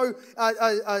it also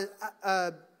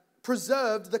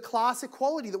preserved the class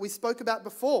equality that we spoke about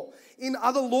before. In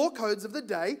other law codes of the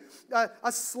day,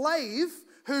 a slave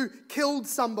who killed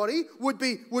somebody would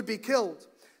be killed.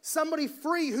 Somebody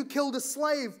free who killed a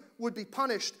slave would be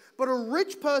punished. But a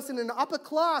rich person in the upper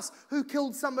class who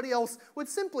killed somebody else would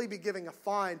simply be giving a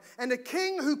fine. And a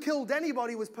king who killed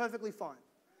anybody was perfectly fine.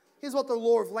 Here's what the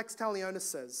law of Lex Talionis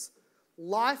says.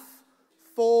 Life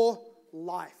for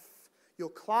life. Your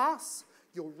class,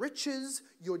 your riches,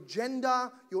 your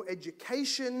gender, your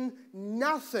education,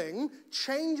 nothing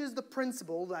changes the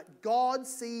principle that God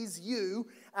sees you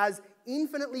as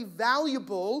infinitely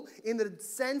valuable in the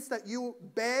sense that you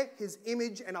bear his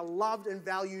image and are loved and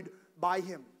valued by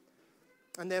him.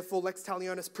 And therefore, Lex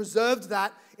Talionis preserved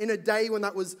that in a day when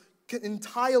that was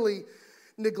entirely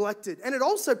neglected. And it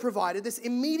also provided this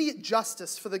immediate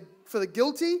justice for the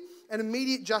guilty and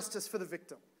immediate justice for the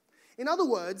victim. In other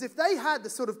words, if they had the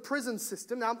sort of prison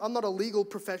system, now I'm not a legal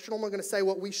professional, I'm not going to say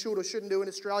what we should or shouldn't do in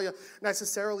Australia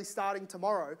necessarily starting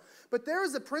tomorrow, but there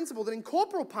is a principle that in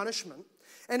corporal punishment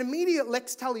and immediate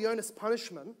Lex Talionis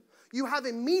punishment, you have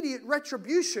immediate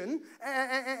retribution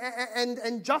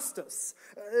and justice.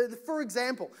 For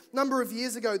example, a number of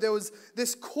years ago, there was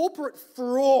this corporate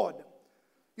fraud.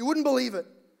 You wouldn't believe it.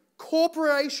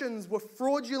 Corporations were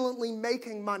fraudulently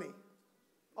making money.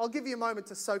 I'll give you a moment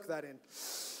to soak that in.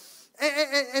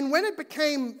 And when it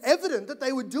became evident that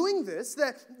they were doing this,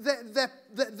 their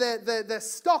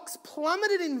stocks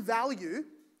plummeted in value.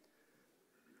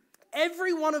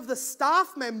 Every one of the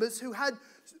staff members who had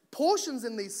portions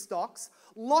in these stocks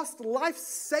lost life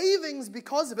savings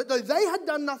because of it, though they had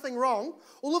done nothing wrong.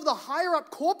 All of the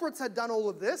higher-up corporates had done all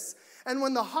of this. And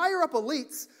when the higher-up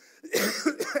elites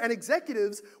and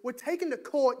executives were taken to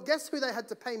court, guess who they had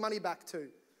to pay money back to?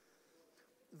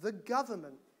 The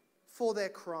government. For their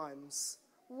crimes.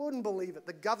 Wouldn't believe it.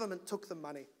 The government took the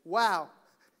money. Wow.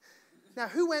 Now,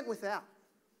 who went without?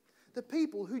 The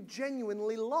people who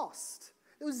genuinely lost.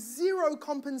 There was zero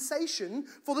compensation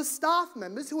for the staff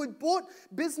members who had bought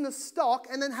business stock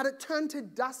and then had it turned to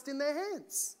dust in their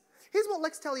hands. Here's what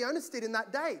Lex Talionis did in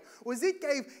that day, was it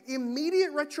gave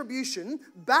immediate retribution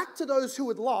back to those who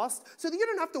had lost, so that you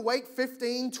don't have to wait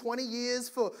 15, 20 years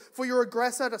for your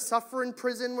aggressor to suffer in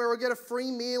prison where he'll get a free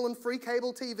meal and free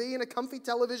cable TV and a comfy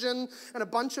television and a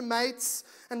bunch of mates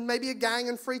and maybe a gang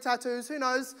and free tattoos, who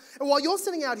knows. And while you're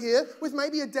sitting out here with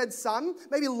maybe a dead son,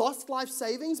 maybe lost life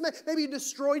savings, maybe a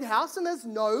destroyed house, and there's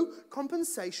no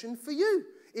compensation for you.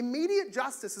 Immediate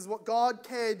justice is what God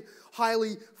cared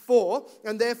highly for,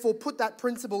 and therefore put that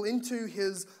principle into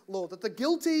his law, that the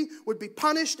guilty would be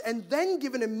punished and then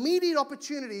given immediate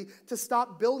opportunity to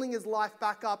start building his life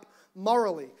back up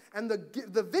morally. And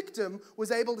the victim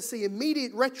was able to see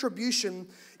immediate retribution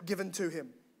given to him.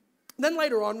 Then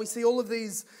later on, we see all of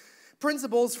these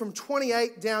principles from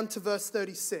 28 down to verse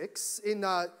 36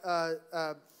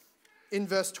 in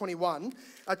verse 21,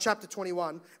 chapter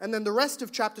 21. And then the rest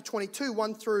of chapter 22,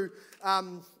 1 through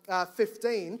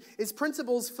 15, is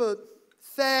principles for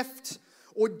theft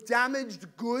or damaged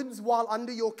goods while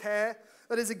under your care.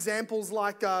 That is examples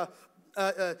like your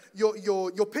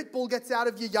pit bull gets out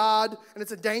of your yard and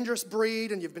it's a dangerous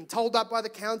breed and you've been told that by the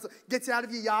council, gets out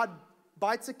of your yard,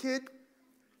 bites a kid,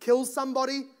 kills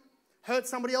somebody, hurts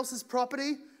somebody else's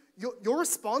property. You're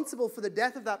responsible for the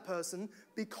death of that person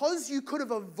because you could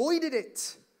have avoided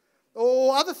it.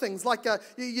 Or other things like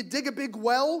you dig a big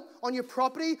well on your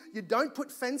property, you don't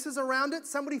put fences around it,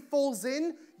 somebody falls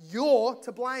in, you're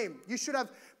to blame. You should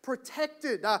have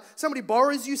protected. Somebody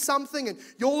borrows you something and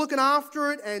you're looking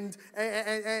after it and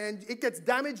it gets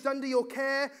damaged under your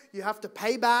care, you have to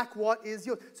pay back what is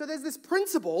yours. So there's this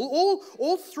principle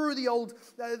all through the old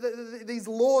these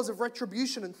laws of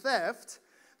retribution and theft,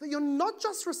 that you're not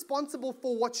just responsible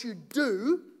for what you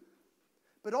do,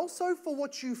 but also for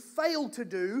what you fail to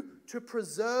do to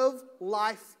preserve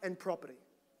life and property.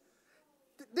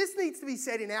 This needs to be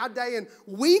said in our day, and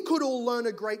we could all learn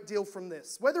a great deal from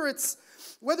this. Whether it's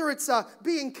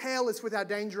being careless with our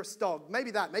dangerous dog, maybe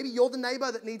that. Maybe you're the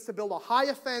neighbor that needs to build a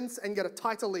higher fence and get a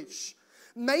tighter leash.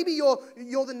 Maybe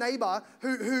you're the neighbor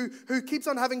who keeps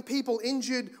on having people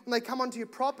injured when they come onto your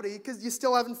property because you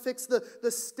still haven't fixed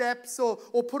the steps or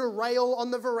put a rail on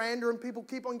the veranda and people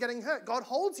keep on getting hurt. God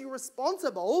holds you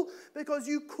responsible because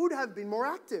you could have been more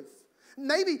active.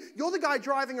 Maybe you're the guy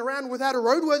driving around without a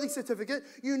roadworthy certificate.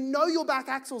 You know your back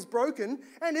axle's broken,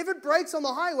 and if it breaks on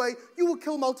the highway, you will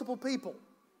kill multiple people.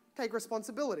 Take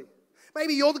responsibility.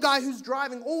 Maybe you're the guy who's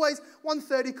driving always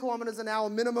 130 kilometers an hour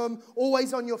minimum,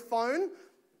 always on your phone.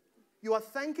 You are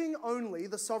thanking only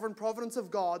the sovereign providence of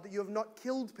God that you have not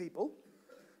killed people,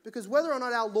 because whether or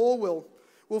not our law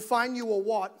will find you or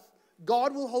what,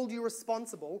 God will hold you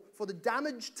responsible for the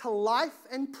damage to life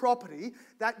and property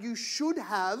that you should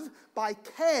have by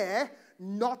care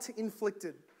not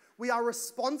inflicted. We are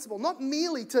responsible, not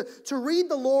merely to read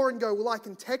the law and go, well, I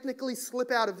can technically slip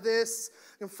out of this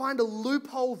and find a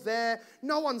loophole there.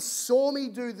 No one saw me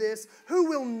do this. Who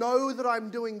will know that I'm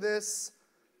doing this?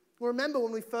 Remember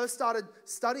when we first started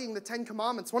studying the Ten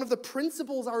Commandments, one of the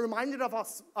principles I reminded of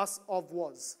us of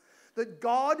was that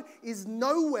God is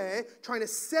nowhere trying to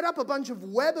set up a bunch of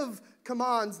web of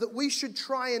commands that we should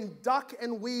try and duck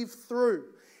and weave through.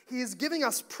 He is giving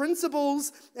us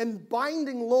principles and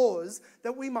binding laws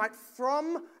that we might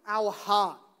from our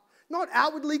heart, not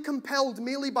outwardly compelled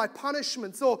merely by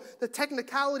punishments or the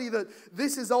technicality that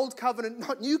this is old covenant,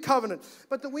 not new covenant,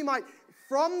 but that we might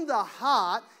from the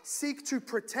heart seek to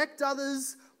protect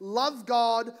others, love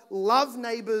God, love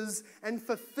neighbors, and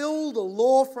fulfill the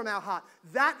law from our heart.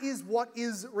 That is what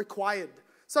is required.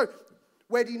 So,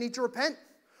 where do you need to repent?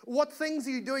 What things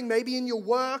are you doing? Maybe in your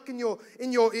work, in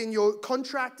your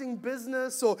contracting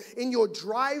business, or in your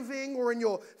driving, or in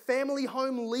your family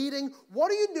home leading. What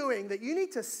are you doing that you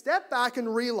need to step back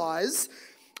and realize,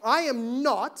 I am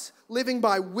not living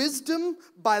by wisdom,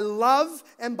 by love,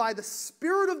 and by the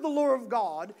Spirit of the law of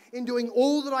God in doing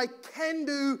all that I can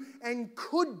do and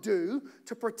could do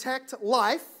to protect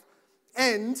life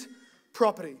and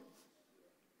property.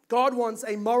 God wants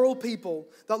a moral people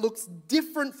that looks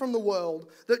different from the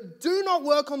world, that do not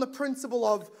work on the principle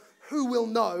of who will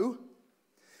know,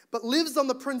 but lives on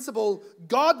the principle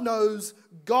God knows,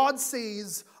 God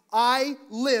sees, I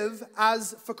live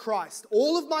as for Christ.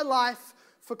 All of my life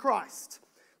for Christ.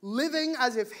 Living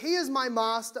as if He is my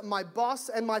master, my boss,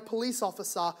 and my police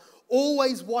officer,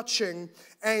 always watching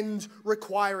and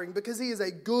requiring, because He is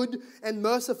a good and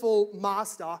merciful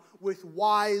master with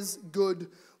wise, good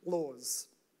laws.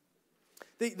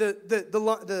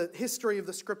 The history of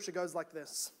the scripture goes like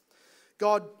this.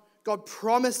 God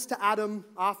promised to Adam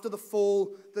after the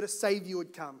fall that a Savior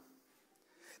would come.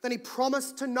 Then He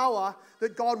promised to Noah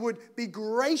that God would be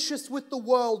gracious with the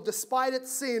world despite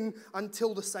its sin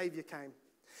until the Savior came.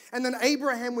 And then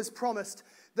Abraham was promised,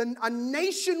 then a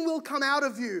nation will come out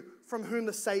of you from whom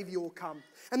the Savior will come.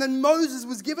 And then Moses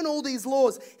was given all these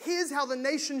laws. Here's how the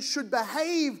nation should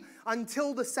behave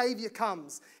until the Savior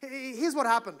comes. Here's what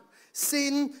happened.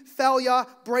 Sin, failure,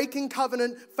 breaking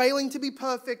covenant, failing to be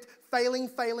perfect,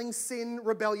 failing, sin,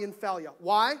 rebellion, failure.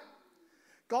 Why?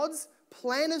 God's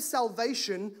plan of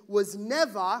salvation was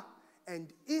never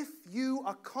And if you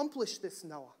accomplish this,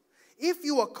 Noah, if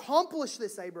you accomplish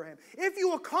this, Abraham, if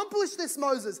you accomplish this,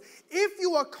 Moses, if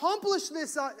you accomplish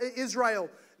this, Israel,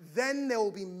 then there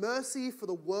will be mercy for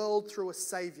the world through a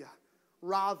Savior.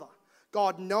 Rather,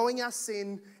 God, knowing our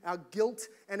sin, our guilt,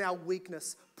 and our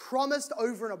weakness, promised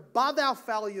over and above our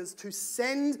failures to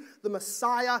send the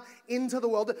Messiah into the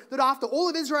world. That after all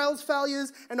of Israel's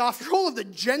failures, and after all of the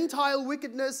Gentile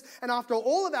wickedness, and after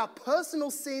all of our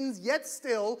personal sins, yet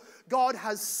still, God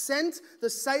has sent the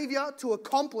Savior to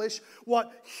accomplish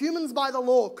what humans by the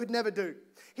law could never do.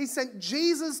 He sent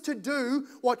Jesus to do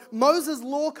what Moses'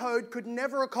 law code could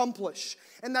never accomplish,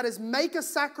 and that is make a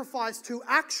sacrifice to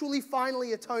actually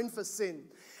finally atone for sin.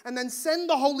 And then send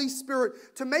the Holy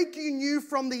Spirit to make you new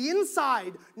from the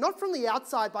inside, not from the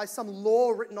outside by some law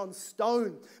written on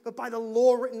stone, but by the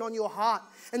law written on your heart.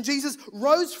 And Jesus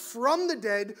rose from the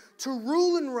dead to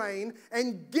rule and reign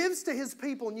and gives to his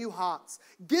people new hearts,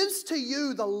 gives to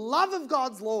you the love of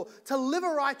God's law to live a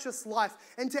righteous life.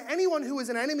 And to anyone who is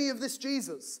an enemy of this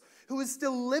Jesus, who is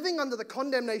still living under the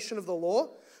condemnation of the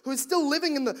law, who is still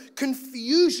living in the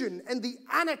confusion and the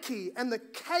anarchy and the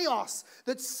chaos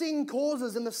that sin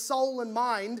causes in the soul and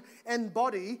mind and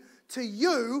body, to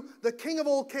you, the King of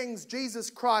all kings,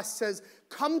 Jesus Christ, says,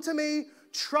 come to me,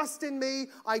 trust in me,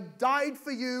 I died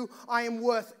for you, I am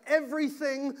worth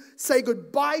everything, say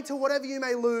goodbye to whatever you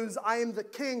may lose, I am the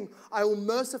King, I will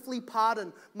mercifully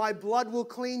pardon, my blood will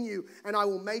clean you, and I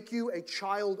will make you a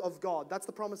child of God. That's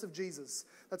the promise of Jesus.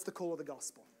 That's the call of the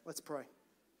gospel. Let's pray.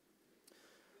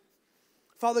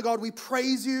 Father God, we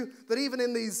praise you that even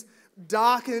in these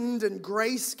darkened and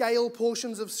grayscale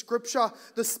portions of Scripture,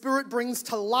 the Spirit brings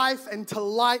to life and to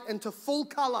light and to full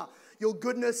color your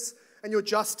goodness and your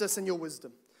justice and your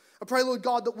wisdom. I pray, Lord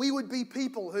God, that we would be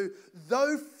people who,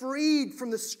 though freed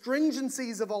from the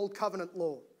stringencies of old covenant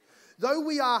law, though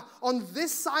we are on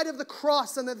this side of the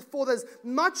cross and therefore there's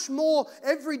much more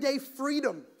everyday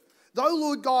freedom, though,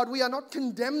 Lord God, we are not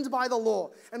condemned by the law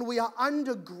and we are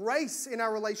under grace in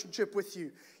our relationship with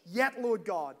you, yet, Lord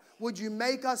God, would you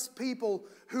make us people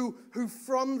who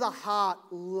from the heart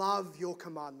love your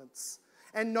commandments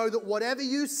and know that whatever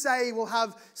you say will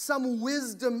have some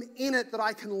wisdom in it that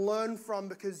I can learn from,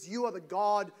 because you are the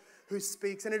God who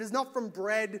speaks. And it is not from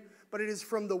bread, but it is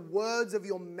from the words of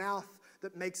your mouth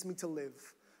that makes me to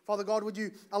live. Father God, would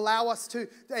you allow us to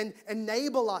and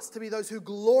enable us to be those who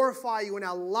glorify you in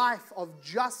our life of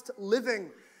just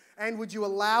living. And would you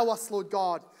allow us, Lord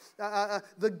God,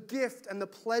 the gift and the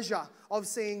pleasure of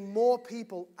seeing more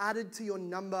people added to your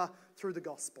number through the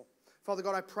gospel. Father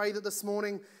God, I pray that this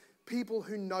morning, people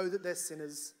who know that they're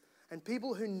sinners, and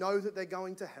people who know that they're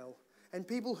going to hell, and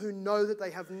people who know that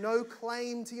they have no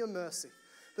claim to your mercy,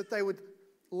 that they would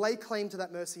lay claim to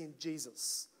that mercy in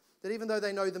Jesus. That even though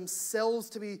they know themselves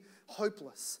to be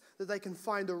hopeless, that they can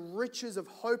find the riches of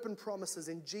hope and promises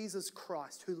in Jesus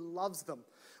Christ, who loves them.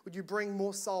 Would you bring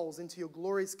more souls into your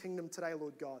glorious kingdom today,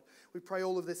 Lord God? We pray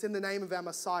all of this in the name of our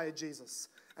Messiah, Jesus.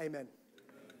 Amen.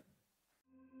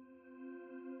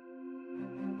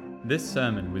 This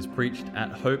sermon was preached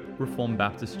at Hope Reformed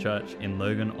Baptist Church in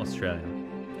Logan, Australia.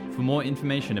 For more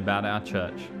information about our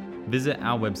church, visit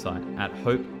our website at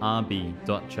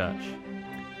hoperb.church.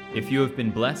 If you have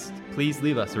been blessed, please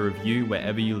leave us a review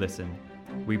wherever you listen.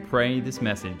 We pray this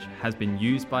message has been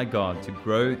used by God to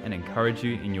grow and encourage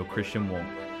you in your Christian walk.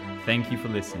 Thank you for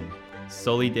listening.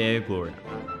 Soli Deo Gloria.